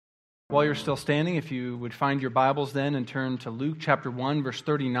While you're still standing, if you would find your Bibles then and turn to Luke chapter 1, verse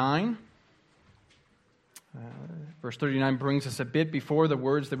 39. Verse 39 brings us a bit before the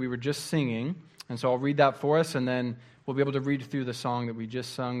words that we were just singing. And so I'll read that for us, and then we'll be able to read through the song that we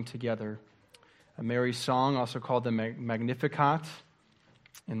just sung together. A Mary's song, also called the Magnificat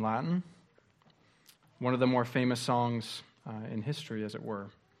in Latin. One of the more famous songs in history, as it were.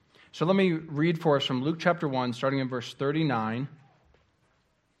 So let me read for us from Luke chapter 1, starting in verse 39.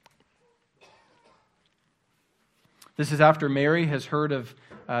 This is after Mary has heard of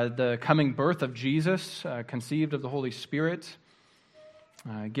the coming birth of Jesus, conceived of the Holy Spirit,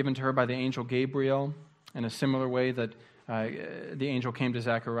 given to her by the angel Gabriel, in a similar way that the angel came to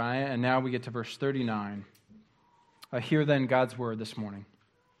Zechariah. And now we get to verse 39. Hear then God's word this morning.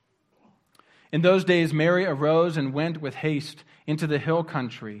 In those days Mary arose and went with haste into the hill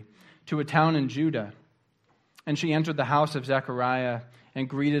country, to a town in Judah. And she entered the house of Zechariah and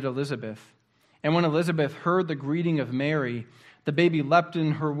greeted Elizabeth. And when Elizabeth heard the greeting of Mary, the baby leapt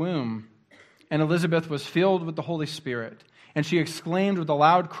in her womb. And Elizabeth was filled with the Holy Spirit. And she exclaimed with a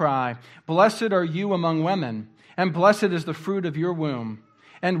loud cry, "Blessed are you among women, and blessed is the fruit of your womb.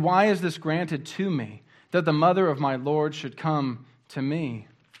 And why is this granted to me, that the mother of my Lord should come to me?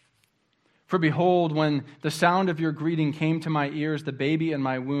 For behold, when the sound of your greeting came to my ears, the baby in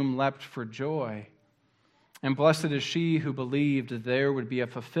my womb leapt for joy. And blessed is she who believed that there would be a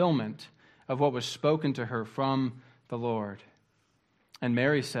fulfillment of what was spoken to her from the Lord. And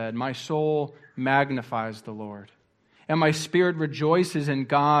Mary said, My soul magnifies the Lord, and my spirit rejoices in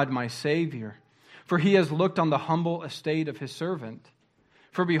God my Savior, for he has looked on the humble estate of his servant.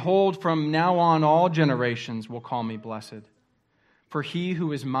 For behold, from now on all generations will call me blessed. For he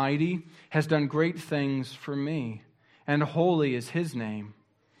who is mighty has done great things for me, and holy is his name.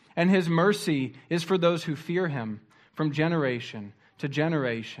 And his mercy is for those who fear him from generation to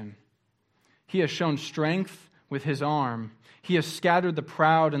generation. He has shown strength with his arm. He has scattered the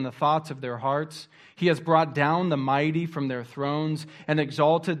proud in the thoughts of their hearts. He has brought down the mighty from their thrones and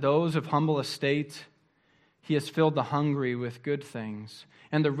exalted those of humble estate. He has filled the hungry with good things,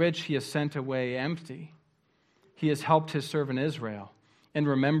 and the rich he has sent away empty. He has helped his servant Israel in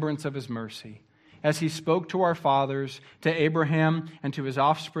remembrance of his mercy, as he spoke to our fathers, to Abraham, and to his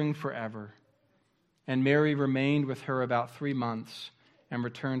offspring forever. And Mary remained with her about 3 months and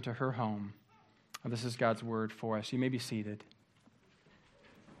returned to her home. This is God's word for us. You may be seated.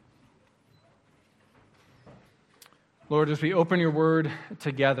 Lord, as we open your word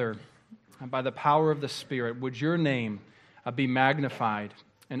together, by the power of the Spirit, would your name be magnified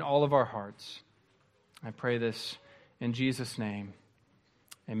in all of our hearts. I pray this in Jesus' name.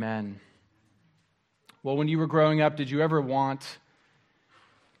 Amen. Well, when you were growing up, did you ever want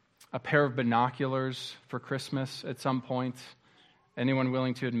a pair of binoculars for Christmas at some point? Anyone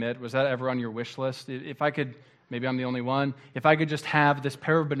willing to admit, was that ever on your wish list? If I could, maybe I'm the only one, if I could just have this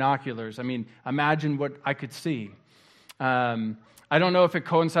pair of binoculars, I mean, imagine what I could see. I don't know if it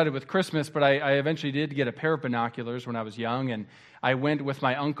coincided with Christmas, but I eventually did get a pair of binoculars when I was young, and I went with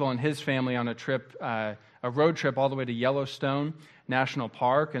my uncle and his family on a trip, a road trip all the way to Yellowstone National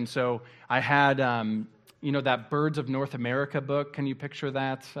Park, and so I had, that Birds of North America book. Can you picture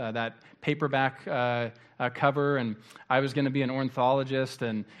that? That paperback cover, and I was going to be an ornithologist,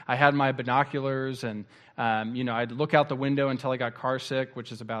 and I had my binoculars, and I'd look out the window until I got car sick,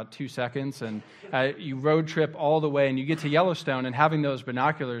 which is about 2 seconds, and you road trip all the way, and you get to Yellowstone, and having those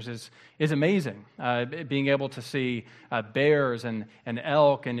binoculars is amazing. Being able to see bears and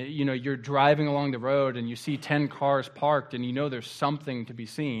elk, and you're driving along the road, and you see 10 cars parked, and there's something to be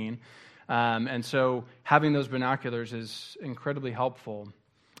seen, and so having those binoculars is incredibly helpful.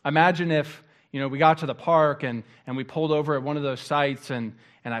 Imagine if we got to the park and we pulled over at one of those sites and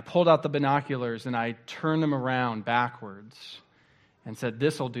I pulled out the binoculars and I turned them around backwards and said,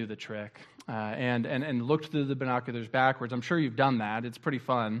 "This'll do the trick," and looked through the binoculars backwards. I'm sure you've done that. It's pretty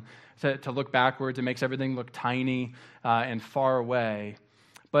fun to look backwards. It makes everything look tiny and far away,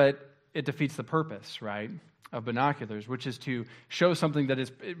 but it defeats the purpose, right, of binoculars, which is to show something that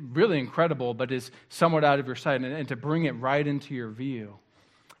is really incredible but is somewhat out of your sight and to bring it right into your view.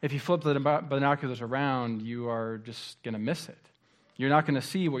 If you flip the binoculars around, you are just going to miss it. You're not going to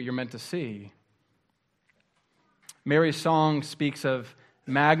see what you're meant to see. Mary's song speaks of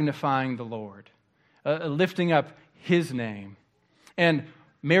magnifying the Lord, lifting up his name. And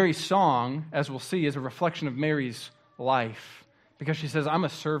Mary's song, as we'll see, is a reflection of Mary's life, because she says, I'm a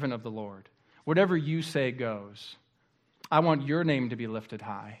servant of the Lord. Whatever you say goes. I want your name to be lifted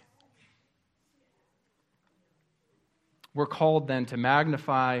high. We're called then to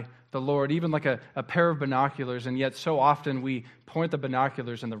magnify the Lord, even like a pair of binoculars, and yet so often we point the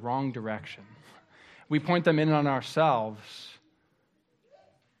binoculars in the wrong direction. We point them in on ourselves,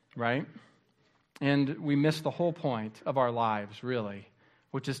 right? And we miss the whole point of our lives, really,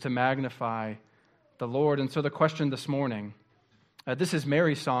 which is to magnify the Lord. And so the question this morning, this is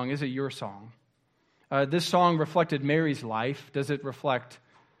Mary's song. Is it your song? This song reflected Mary's life. Does it reflect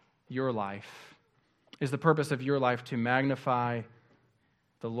your life? Is the purpose of your life to magnify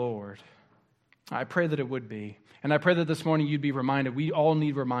the Lord? I pray that it would be. And I pray that this morning you'd be reminded. We all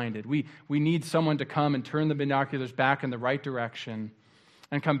need reminded. We need someone to come and turn the binoculars back in the right direction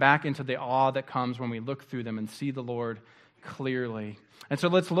and come back into the awe that comes when we look through them and see the Lord clearly. And so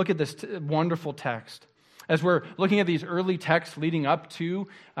let's look at this wonderful text. As we're looking at these early texts leading up to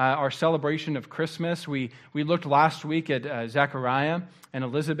our celebration of Christmas, we looked last week at Zechariah and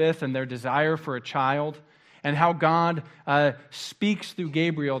Elizabeth and their desire for a child, and how God speaks through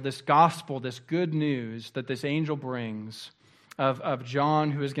Gabriel this gospel, this good news that this angel brings of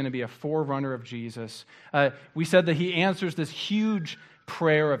John, who is going to be a forerunner of Jesus. We said that he answers this huge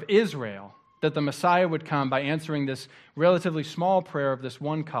prayer of Israel, that the Messiah would come by answering this relatively small prayer of this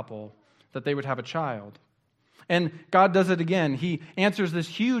one couple, that they would have a child. And God does it again. He answers this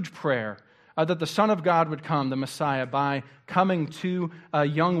huge prayer that the Son of God would come, the Messiah, by coming to a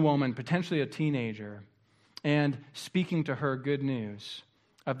young woman, potentially a teenager, and speaking to her good news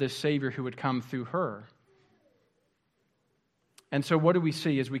of this Savior who would come through her. And so what do we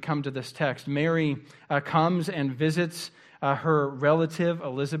see as we come to this text? Mary comes and visits her relative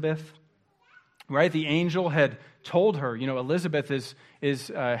Elizabeth. Right? The angel had told her, Elizabeth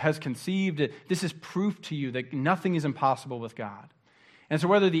has conceived. This is proof to you that nothing is impossible with God. And so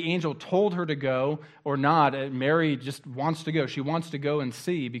whether the angel told her to go or not, Mary just wants to go. She wants to go and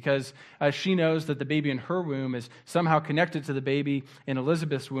see because she knows that the baby in her womb is somehow connected to the baby in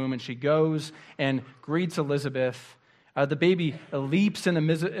Elizabeth's womb, and she goes and greets Elizabeth. The baby leaps in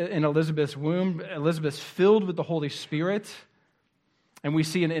Elizabeth's womb. Elizabeth's filled with the Holy Spirit. And we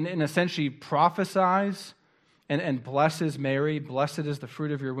see in a sense she prophesies and blesses Mary. Blessed is the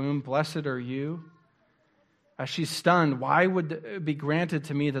fruit of your womb. Blessed are you. She's stunned. Why would it be granted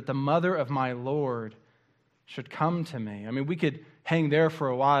to me that the mother of my Lord should come to me? I mean, we could hang there for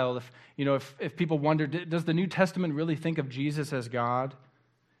a while. If people wonder, does the New Testament really think of Jesus as God?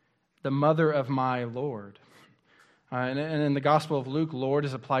 The mother of my Lord. And in the Gospel of Luke, Lord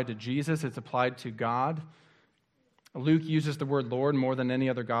is applied to Jesus. It's applied to God. Luke uses the word Lord more than any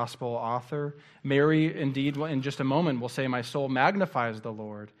other gospel author. Mary, indeed, in just a moment, will say, my soul magnifies the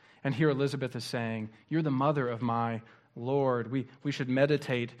Lord. And here Elizabeth is saying, you're the mother of my Lord. We should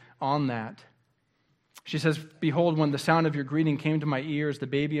meditate on that. She says, behold, when the sound of your greeting came to my ears, the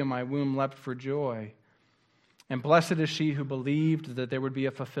baby in my womb leapt for joy. And blessed is she who believed that there would be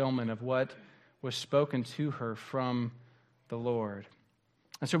a fulfillment of what was spoken to her from the Lord.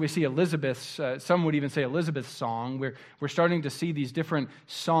 And so we see Elizabeth's, some would even say Elizabeth's song. We're starting to see these different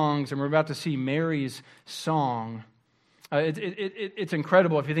songs, and we're about to see Mary's song. It's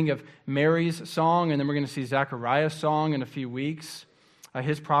incredible if you think of Mary's song, and then we're going to see Zechariah's song in a few weeks.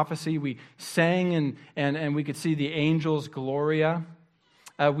 His prophecy, we sang and we could see the angel's Gloria.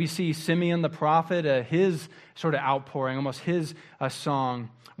 We see Simeon the prophet, his sort of outpouring, almost his song.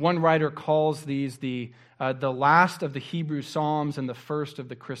 One writer calls these the last of the Hebrew Psalms and the first of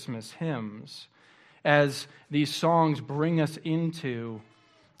the Christmas hymns, as these songs bring us into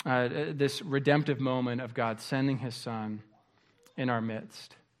this redemptive moment of God sending his Son in our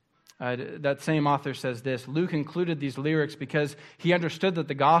midst. That same author says this, Luke included these lyrics because he understood that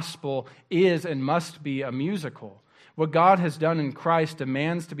the gospel is and must be a musical. What God has done in Christ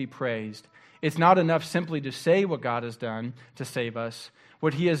demands to be praised. It's not enough simply to say what God has done to save us.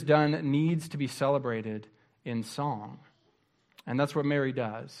 What he has done needs to be celebrated in song. And that's what Mary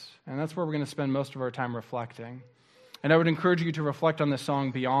does. And that's where we're going to spend most of our time reflecting. And I would encourage you to reflect on this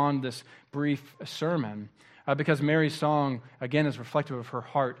song beyond this brief sermon, because Mary's song, again, is reflective of her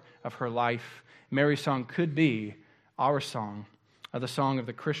heart, of her life. Mary's song could be our song, the song of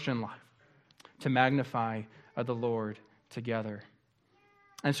the Christian life, to magnify the Lord together.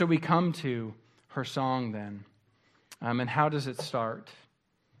 And so we come to her song then. And how does it start?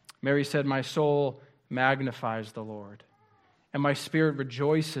 Mary said, my soul magnifies the Lord, and my spirit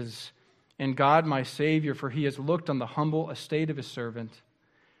rejoices in God my Savior, for he has looked on the humble estate of his servant.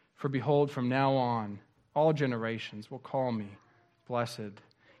 For behold, from now on, all generations will call me blessed.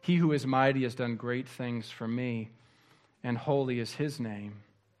 He who is mighty has done great things for me, and holy is his name.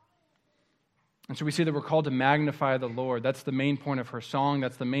 And so we see that we're called to magnify the Lord. That's the main point of her song.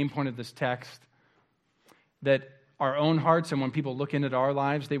 That's the main point of this text. That our own hearts, and when people look into our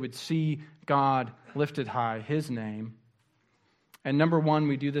lives, they would see God lifted high, his name. And number one,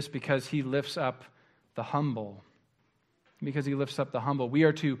 we do this because he lifts up the humble. Because he lifts up the humble. We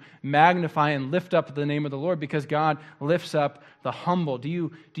are to magnify and lift up the name of the Lord because God lifts up the humble.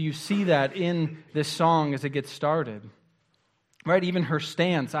 Do you see that in this song as it gets started? Right, even her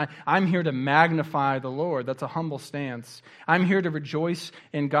stance. I'm here to magnify the Lord. That's a humble stance. I'm here to rejoice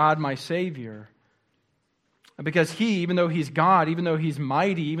in God, my Savior. Because he, even though he's God, even though he's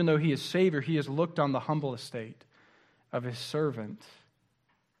mighty, even though he is Savior, he has looked on the humble estate of his servant.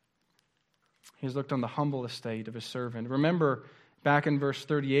 He has looked on the humble estate of his servant. Remember, back in verse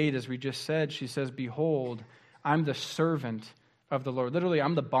 38, as we just said, she says, "Behold, I'm the servant of the Lord." Literally,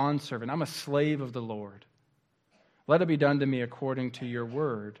 I'm the bondservant. I'm a slave of the Lord. Let it be done to me according to your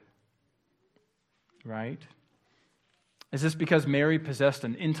word. Right? Is this because Mary possessed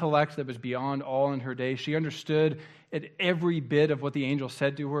an intellect that was beyond all in her day? She understood every bit of what the angel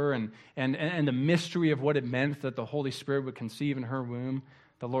said to her and the mystery of what it meant that the Holy Spirit would conceive in her womb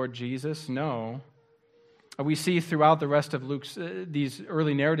the Lord Jesus? No. We see throughout the rest of Luke's these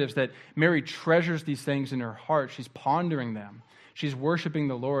early narratives that Mary treasures these things in her heart. She's pondering them. She's worshiping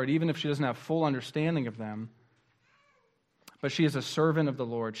the Lord, even if she doesn't have full understanding of them. But she is a servant of the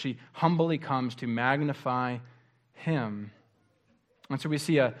Lord. She humbly comes to magnify him. And so we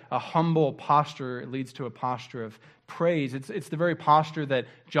see a humble posture. It leads to a posture of praise. It's the very posture that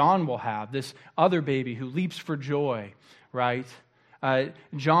John will have, this other baby who leaps for joy, right?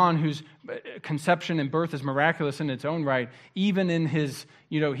 John, whose conception and birth is miraculous in its own right, even in his,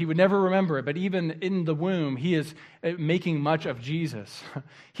 he would never remember it, but even in the womb, he is making much of Jesus.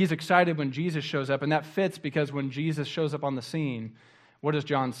 He's excited when Jesus shows up, and that fits because when Jesus shows up on the scene, what does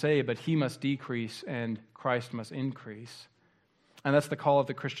John say? But he must decrease and Christ must increase. And that's the call of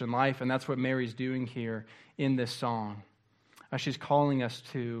the Christian life, and that's what Mary's doing here in this song. She's calling us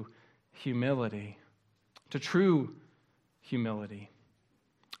to humility, to true humility.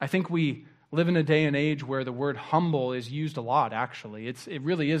 I think we live in a day and age where the word humble is used a lot, actually. It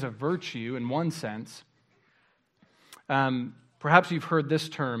really is a virtue in one sense. Perhaps you've heard this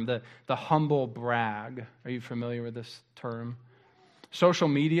term, the humble brag. Are you familiar with this term? Social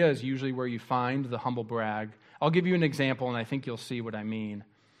media is usually where you find the humble brag. I'll give you an example, and I think you'll see what I mean.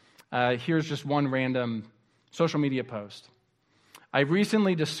 Here's just one random social media post. I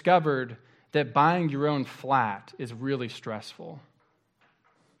recently discovered that buying your own flat is really stressful.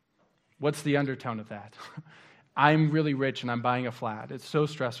 What's the undertone of that? I'm really rich and I'm buying a flat. It's so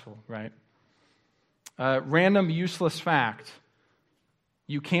stressful, right? Random useless fact.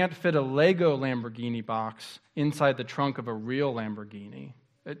 You can't fit a Lego Lamborghini box inside the trunk of a real Lamborghini.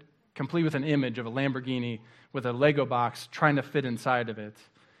 Complete with an image of a Lamborghini with a Lego box trying to fit inside of it.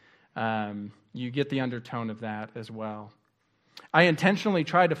 You get the undertone of that as well. I intentionally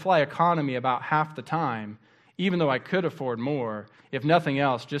tried to fly economy about half the time, even though I could afford more, if nothing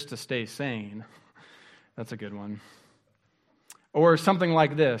else, just to stay sane. That's a good one. Or something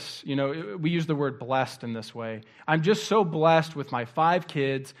like this. We use the word blessed in this way. I'm just so blessed with my 5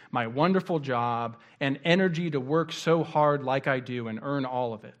 kids, my wonderful job, and energy to work so hard like I do and earn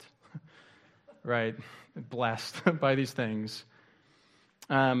all of it. Right? Blessed by these things.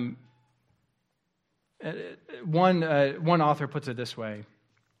 One author puts it this way.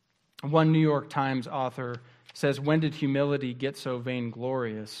 One New York Times author says, "When did humility get so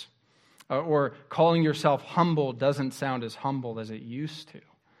vainglorious?" Or calling yourself humble doesn't sound as humble as it used to.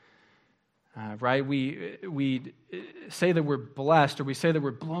 Right? We say that we're blessed, or we say that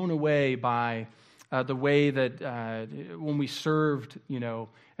we're blown away by the way that when we served,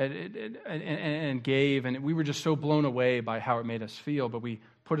 and gave, and we were just so blown away by how it made us feel, but we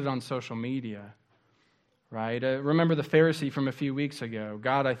put it on social media. Right? Remember the Pharisee from a few weeks ago.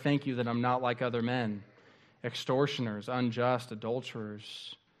 God, I thank you that I'm not like other men, extortioners, unjust,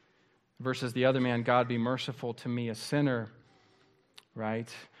 adulterers. Versus the other man, God, be merciful to me, a sinner. Right?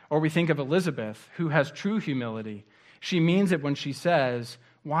 Or we think of Elizabeth, who has true humility. She means it when she says,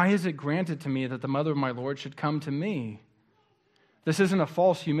 why is it granted to me that the mother of my Lord should come to me? This isn't a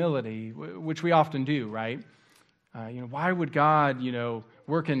false humility, which we often do, right? Why would God,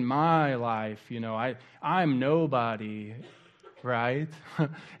 work in my life? I'm nobody, right?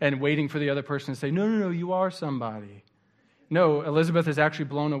 And waiting for the other person to say, no, you are somebody. No, Elizabeth is actually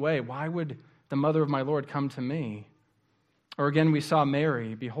blown away. Why would the mother of my Lord come to me? Or again, we saw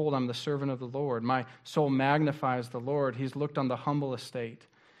Mary, behold, I'm the servant of the Lord. My soul magnifies the Lord. He's looked on the humble estate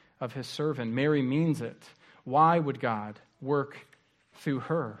of his servant. Mary means it. Why would God work through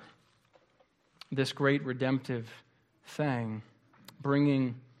her this great redemptive thing,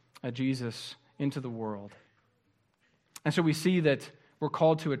 bringing Jesus into the world? And so we see that we're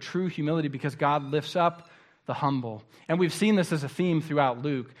called to a true humility because God lifts up the humble. And we've seen this as a theme throughout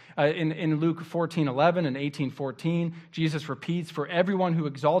Luke. In Luke 14:11 and 18:14, Jesus repeats, "For everyone who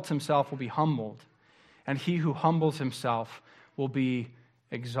exalts himself will be humbled, and he who humbles himself will be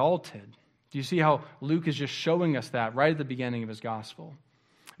exalted." Do you see how Luke is just showing us that right at the beginning of his gospel?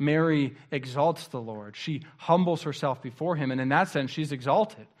 Mary exalts the Lord. She humbles herself before him, and in that sense, she's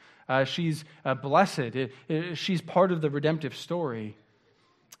exalted. She's blessed. She's part of the redemptive story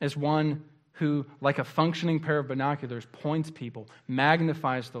as one who, like a functioning pair of binoculars, points people,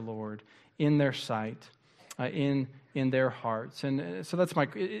 magnifies the Lord in their sight, in their hearts. And so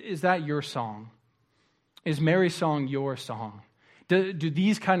is that your song? Is Mary's song your song? Do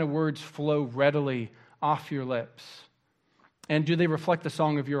these kind of words flow readily off your lips? And do they reflect the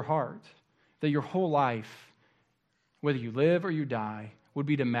song of your heart? That your whole life, whether you live or you die, would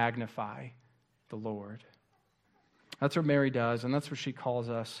be to magnify the Lord. That's what Mary does, and that's what she calls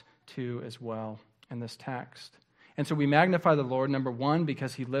us to as well in this text. And so we magnify the Lord, number one,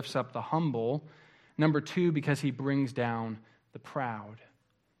 because he lifts up the humble. Number two, because he brings down the proud.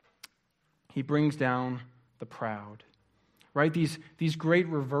 He brings down the proud. Right? These great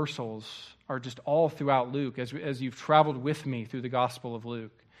reversals are just all throughout Luke as you've traveled with me through the Gospel of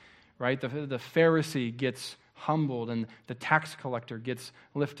Luke. Right? The Pharisee gets humbled and the tax collector gets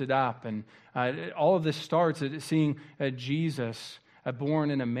lifted up. And all of this starts at seeing Jesus born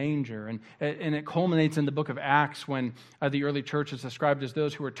in a manger. And it culminates in the book of Acts when the early church is described as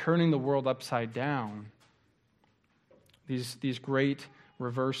those who are turning the world upside down. These great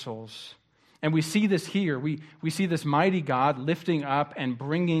reversals. And we see this here. We see this mighty God lifting up and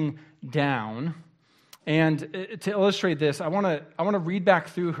bringing down. And to illustrate this, I want to read back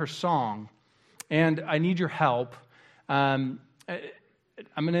through her song. And I need your help. I'm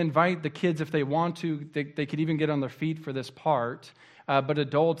going to invite the kids, if they want to, they could even get on their feet for this part. But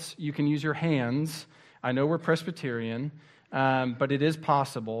adults, you can use your hands. I know we're Presbyterian, but it is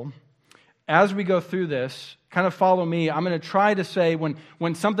possible. As we go through this, kind of follow me. I'm going to try to say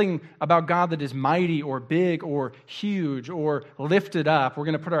when something about God that is mighty or big or huge or lifted up, we're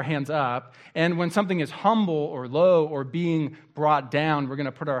going to put our hands up. And when something is humble or low or being brought down, we're going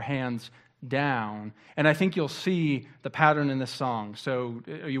to put our hands down. And I think you'll see the pattern in this song. So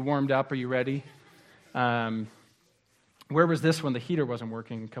are you warmed up? Are you ready? Where was this when the heater wasn't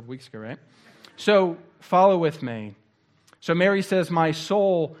working a couple weeks ago, right? So follow with me. So Mary says, "My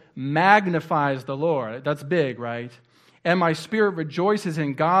soul magnifies the Lord." That's big, right? "And my spirit rejoices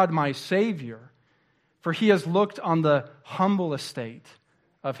in God, my Savior, for he has looked on the humble estate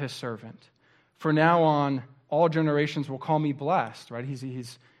of his servant. For now on, all generations will call me blessed," right?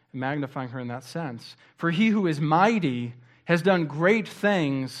 He's magnifying her in that sense. "For he who is mighty has done great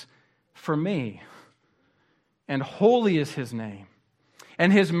things for me, and holy is his name.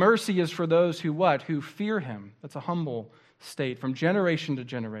 And his mercy is for those who what? Who fear him." That's a humble state from generation to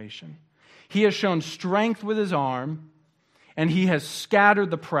generation. "He has shown strength with his arm, and he has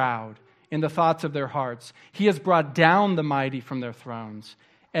scattered the proud in the thoughts of their hearts. He has brought down the mighty from their thrones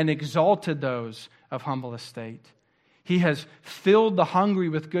and exalted those of humble estate. He has filled the hungry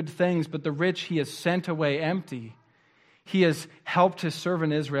with good things, but the rich he has sent away empty. He has helped his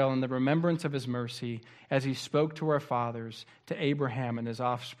servant Israel in the remembrance of his mercy, as he spoke to our fathers, to Abraham and his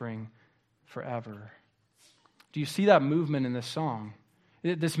offspring forever." Do you see that movement in this song?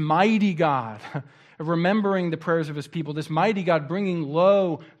 This mighty God, remembering the prayers of his people, this mighty God bringing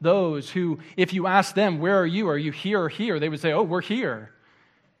low those who, if you ask them, "Where are you? Are you here or here?" They would say, "Oh, we're here."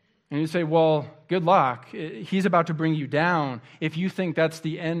 And you say, "Well, good luck. He's about to bring you down if you think that's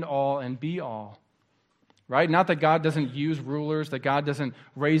the end all and be all." Right? Not that God doesn't use rulers, that God doesn't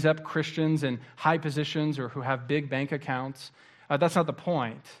raise up Christians in high positions or who have big bank accounts. That's not the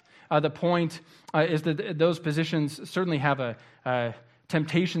point. The point is that those positions certainly have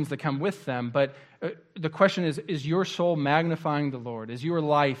temptations that come with them, but the question is your soul magnifying the Lord? Is your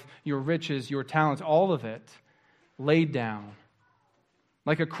life, your riches, your talents, all of it laid down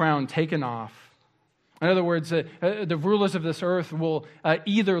like a crown taken off? In other words, the rulers of this earth will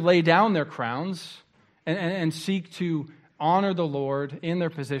either lay down their crowns and seek to honor the Lord in their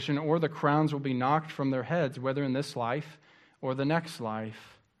position, or the crowns will be knocked from their heads, whether in this life or the next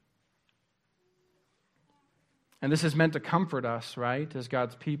life. And this is meant to comfort us, right, as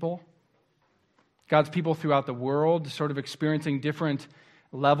God's people. God's people throughout the world, sort of experiencing different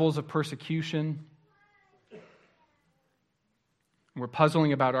levels of persecution. We're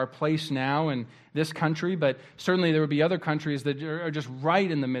puzzling about our place now in this country, but certainly there would be other countries that are just right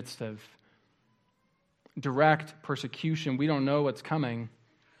in the midst of direct persecution. We don't know what's coming.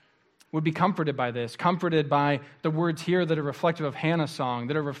 would be comforted by this, comforted by the words here that are reflective of Hannah's song,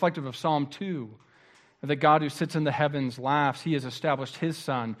 that are reflective of Psalm 2. The God who sits in the heavens laughs. He has established his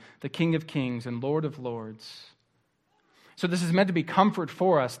Son, the King of kings and Lord of lords. So this is meant to be comfort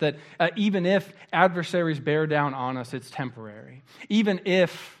for us, that even if adversaries bear down on us, it's temporary. Even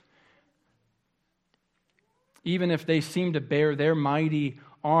if they seem to bear their mighty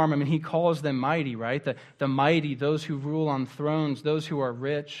arm, I mean, he calls them mighty, right? The mighty, those who rule on thrones, those who are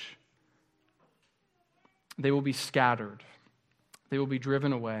rich, they will be scattered. They will be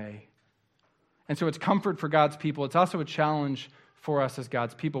driven away. And so it's comfort for God's people. It's also a challenge for us as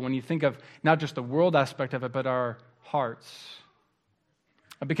God's people when you think of not just the world aspect of it, but our hearts.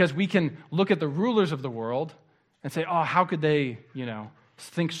 Because we can look at the rulers of the world and say, oh, how could they,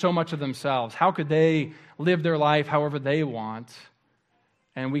 think so much of themselves? How could they live their life however they want?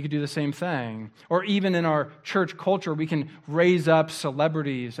 And we could do the same thing. Or even in our church culture, we can raise up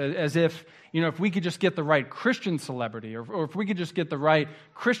celebrities as if, if we could just get the right Christian celebrity, or if we could just get the right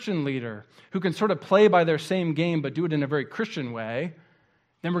Christian leader who can sort of play by their same game but do it in a very Christian way,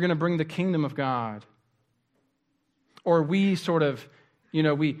 then we're going to bring the kingdom of God. Or we sort of,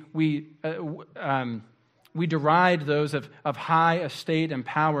 we deride those of high estate and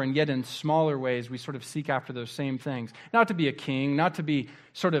power, and yet in smaller ways we sort of seek after those same things. Not to be a king, not to be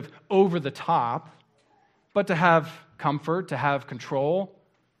sort of over the top, but to have comfort, to have control,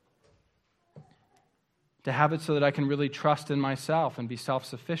 to have it so that I can really trust in myself and be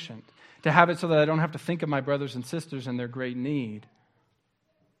self-sufficient, to have it so that I don't have to think of my brothers and sisters and their great need.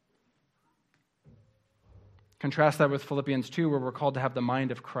 Contrast that with Philippians 2, where we're called to have the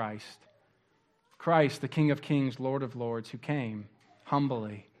mind of Christ. Christ, the King of kings, Lord of lords, who came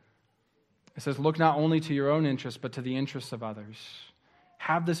humbly. It says, look not only to your own interests, but to the interests of others.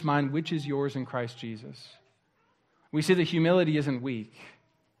 Have this mind which is yours in Christ Jesus. We see that humility isn't weak.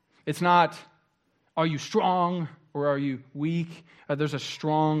 It's not, are you strong or are you weak? There's a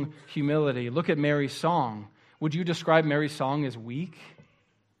strong humility. Look at Mary's song. Would you describe Mary's song as weak?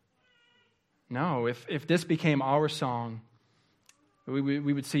 No. If this became our song, we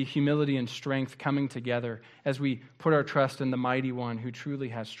would see humility and strength coming together as we put our trust in the mighty one who truly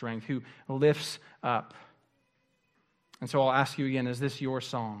has strength, who lifts up. And so I'll ask you again, is this your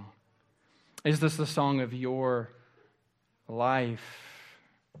song? Is this the song of your life?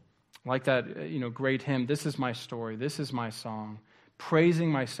 Like that, great hymn, this is my story, this is my song,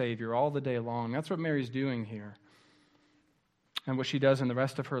 praising my Savior all the day long. That's what Mary's doing here. And what she does in the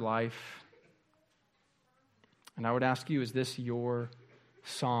rest of her life. And I would ask you, is this your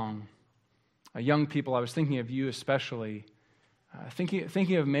song? Young people, I was thinking of you especially,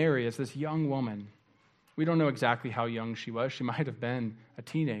 thinking of Mary as this young woman. We don't know exactly how young she was. She might have been a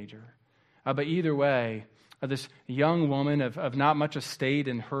teenager. But either way, this young woman of not much estate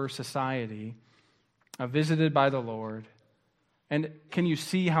in her society, visited by the Lord. And can you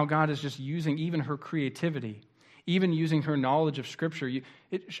see how God is just using even her creativity, even using her knowledge of Scripture?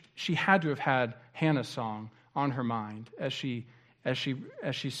 She had to have had Hannah's song on her mind as she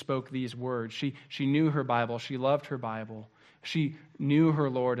spoke these words. She knew her Bible. She loved her Bible. She knew her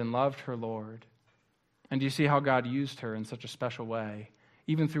Lord and loved her Lord. And do you see how God used her in such a special way,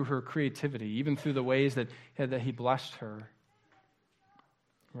 even through her creativity, even through the ways that he blessed her?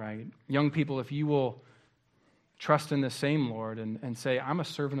 Right? Young people, if you will trust in the same Lord and say, I'm a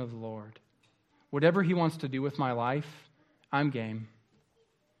servant of the Lord. Whatever he wants to do with my life, I'm game.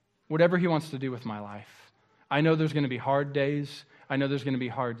 Whatever he wants to do with my life. I know there's going to be hard days. I know there's going to be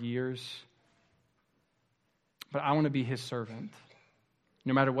hard years. But I want to be his servant,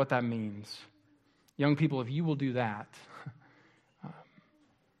 no matter what that means. Young people, if you will do that,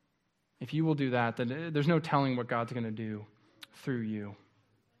 then there's no telling what God's going to do through you.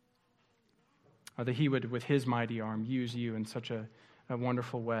 Or that he would, with his mighty arm, use you in such a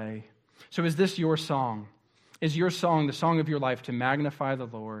wonderful way. So is this your song? Is your song the song of your life to magnify the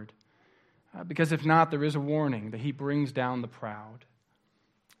Lord? Because if not, there is a warning that he brings down the proud,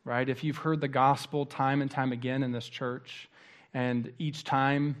 right? If you've heard the gospel time and time again in this church, and each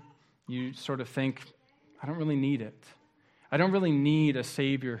time you sort of think, I don't really need it. I don't really need a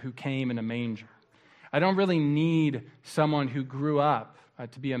Savior who came in a manger. I don't really need someone who grew up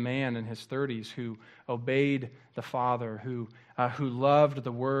to be a man in his 30s, who obeyed the Father, who loved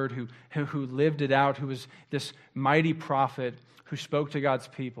the Word, who lived it out, who was this mighty prophet who spoke to God's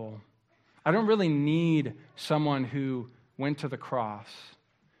people. I don't really need someone who went to the cross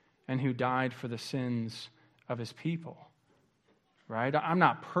and who died for the sins of his people, right? I'm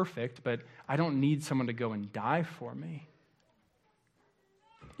not perfect, but I don't need someone to go and die for me.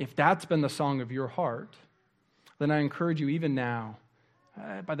 If that's been the song of your heart, then I encourage you even now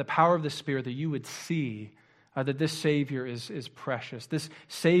by the power of the Spirit, that you would see that this Savior is precious, this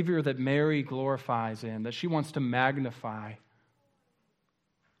Savior that Mary glorifies in, that she wants to magnify.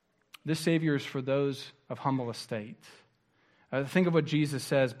 This Savior is for those of humble estate. Think of what Jesus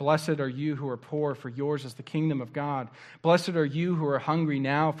says, "Blessed are you who are poor, for yours is the kingdom of God. Blessed are you who are hungry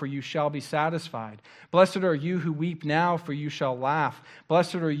now, for you shall be satisfied. Blessed are you who weep now, for you shall laugh.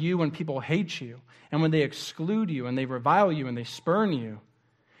 Blessed are you when people hate you, and when they exclude you, and they revile you, and they spurn you,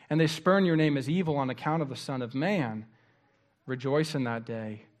 and they spurn your name as evil on account of the Son of Man. Rejoice in that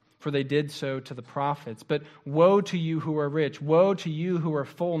day, for they did so to the prophets. But woe to you who are rich, woe to you who are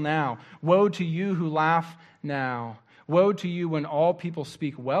full now, woe to you who laugh now. Woe to you when all people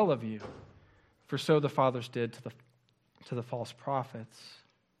speak well of you, for so the fathers did to the false prophets."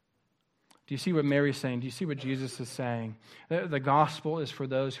 Do you see what Mary's saying? Do you see what Jesus is saying? The gospel is for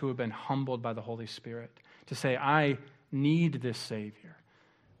those who have been humbled by the Holy Spirit, to say, I need this Savior.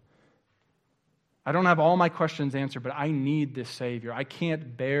 I don't have all my questions answered, but I need this Savior. I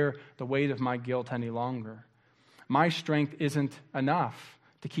can't bear the weight of my guilt any longer. My strength isn't enough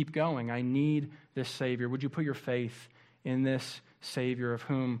to keep going. I need this Savior. Would you put your faith in this Savior of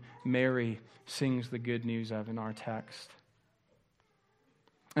whom Mary sings the good news of in our text?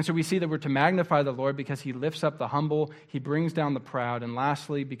 And so we see that we're to magnify the Lord because he lifts up the humble, he brings down the proud, and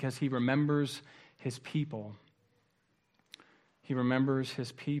lastly, because he remembers his people. He remembers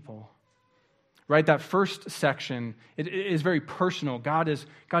his people. Right, that first section, it is very personal. God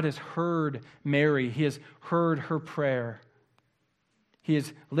has heard Mary. He has heard her prayer. He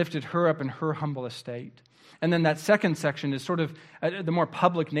has lifted her up in her humble estate. And then that second section is sort of the more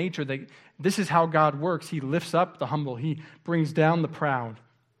public nature, that this is how God works. He lifts up the humble. He brings down the proud.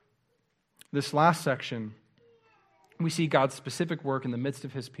 This last section, we see God's specific work in the midst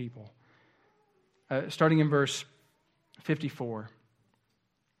of his people. Starting in verse 54.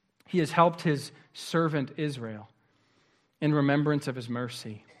 He has helped his servant Israel in remembrance of his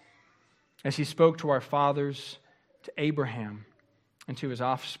mercy, as he spoke to our fathers, to Abraham, and to his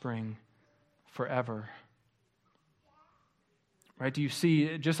offspring forever. Right? Do you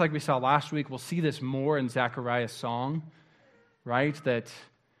see, just like we saw last week, we'll see this more in Zechariah's song, right? That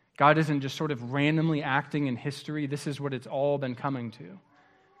God isn't just sort of randomly acting in history. This is what it's all been coming to.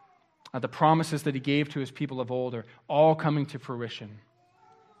 The promises that he gave to his people of old are all coming to fruition.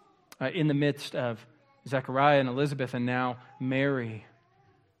 In the midst of Zechariah and Elizabeth and now Mary.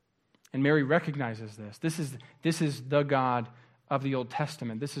 And Mary recognizes this. This is the God of the Old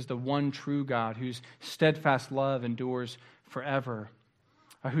Testament. This is the one true God whose steadfast love endures forever,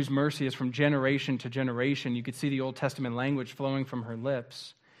 whose mercy is from generation to generation. You could see the Old Testament language flowing from her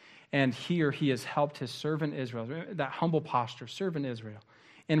lips. And here he has helped his servant Israel, that humble posture, servant Israel,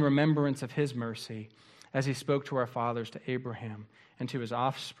 in remembrance of his mercy, as he spoke to our fathers, to Abraham, and to his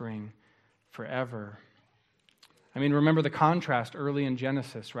offspring forever. I mean, remember the contrast early in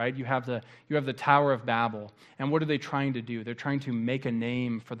Genesis, right? You have the Tower of Babel, and what are they trying to do? They're trying to make a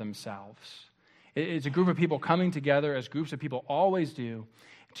name for themselves. It's a group of people coming together, as groups of people always do,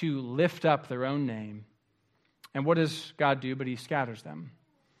 to lift up their own name. And what does God do? But he scatters them.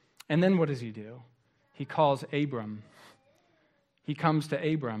 And then what does he do? He calls Abram. He comes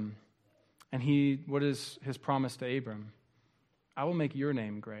to Abram, and what is his promise to Abram? I will make your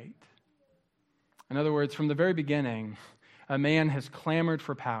name great. In other words, from the very beginning, a man has clamored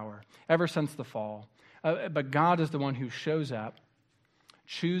for power ever since the fall. But God is the one who shows up,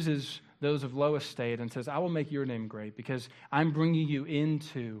 chooses those of low estate, and says, I will make your name great because I'm bringing you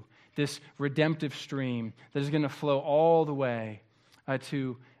into this redemptive stream that is going to flow all the way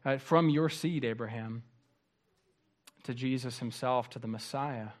from your seed, Abraham, to Jesus himself, to the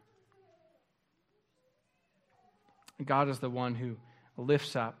Messiah. God is the one who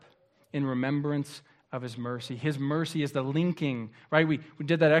lifts up in remembrance of his mercy. His mercy is the linking, right? We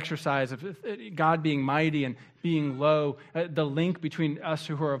did that exercise of God being mighty and being low. The link between us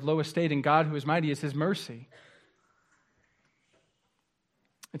who are of low estate and God who is mighty is his mercy.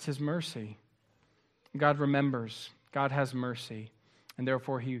 It's his mercy. God remembers. God has mercy. And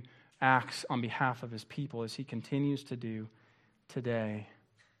therefore he acts on behalf of his people as he continues to do today.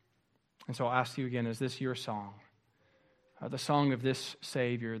 And so I'll ask you again, is this your song? The song of this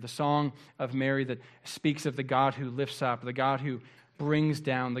Savior, the song of Mary that speaks of the God who lifts up, the God who brings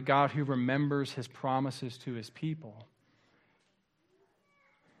down, the God who remembers his promises to his people.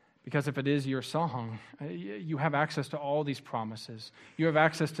 Because if it is your song, you have access to all these promises. You have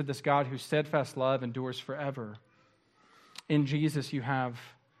access to this God whose steadfast love endures forever. In Jesus, you have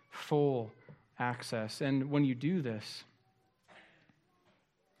full access. And when you do this,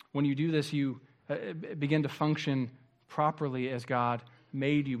 you begin to function properly as God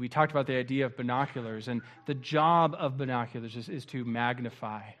made you. We talked about the idea of binoculars, and the job of binoculars is to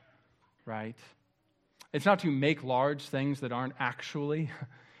magnify, right? It's not to make large things that aren't actually.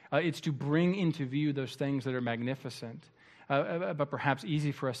 It's to bring into view those things that are magnificent, but perhaps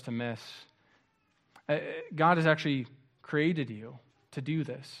easy for us to miss. God has actually created you to do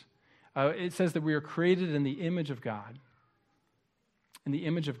this. It says that we are created in the image of God. In the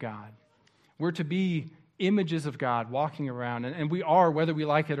image of God. We're to be images of God walking around, and we are, whether we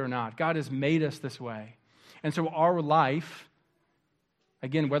like it or not. God has made us this way. And so our life,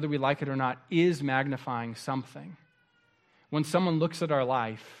 again, whether we like it or not, is magnifying something. When someone looks at our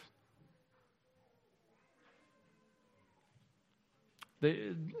life,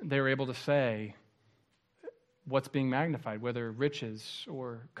 they're able to say what's being magnified, whether riches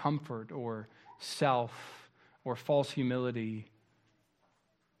or comfort or self or false humility.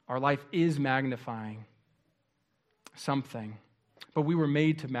 Our life is magnifying something, but we were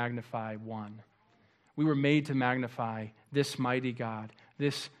made to magnify one. We were made to magnify this mighty God,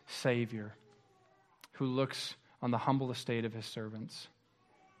 this Savior, who looks on the humble estate of his servants.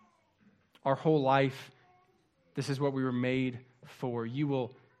 Our whole life, this is what we were made for. You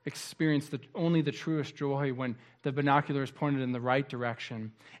will experience only the truest joy when the binocular is pointed in the right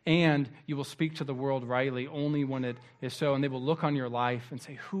direction, and you will speak to the world rightly only when it is so, and they will look on your life and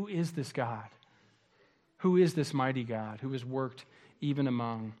say, who is this God? Who is this mighty God who has worked even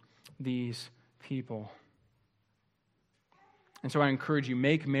among these people? And so I encourage you,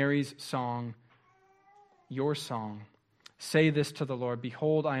 make Mary's song your song. Say this to the Lord,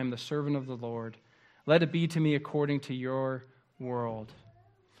 behold, I am the servant of the Lord. Let it be to me according to your world.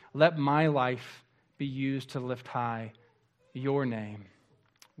 Let my life be used to lift high your name,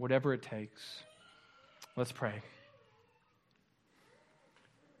 whatever it takes. Let's pray.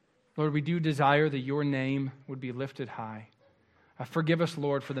 Lord, we do desire that your name would be lifted high. Forgive us,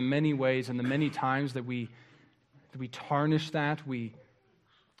 Lord, for the many ways and the many times that we tarnish that, we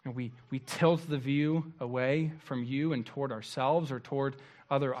tilt the view away from you and toward ourselves or toward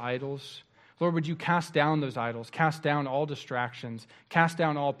other idols. Lord, would you cast down those idols, cast down all distractions, cast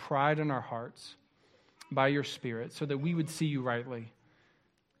down all pride in our hearts by your Spirit so that we would see you rightly,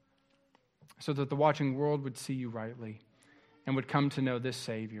 so that the watching world would see you rightly and would come to know this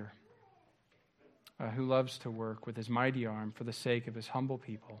Savior who loves to work with his mighty arm for the sake of his humble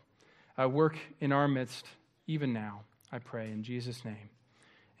people. Work in our midst even now, I pray, in Jesus' name.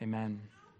 Amen.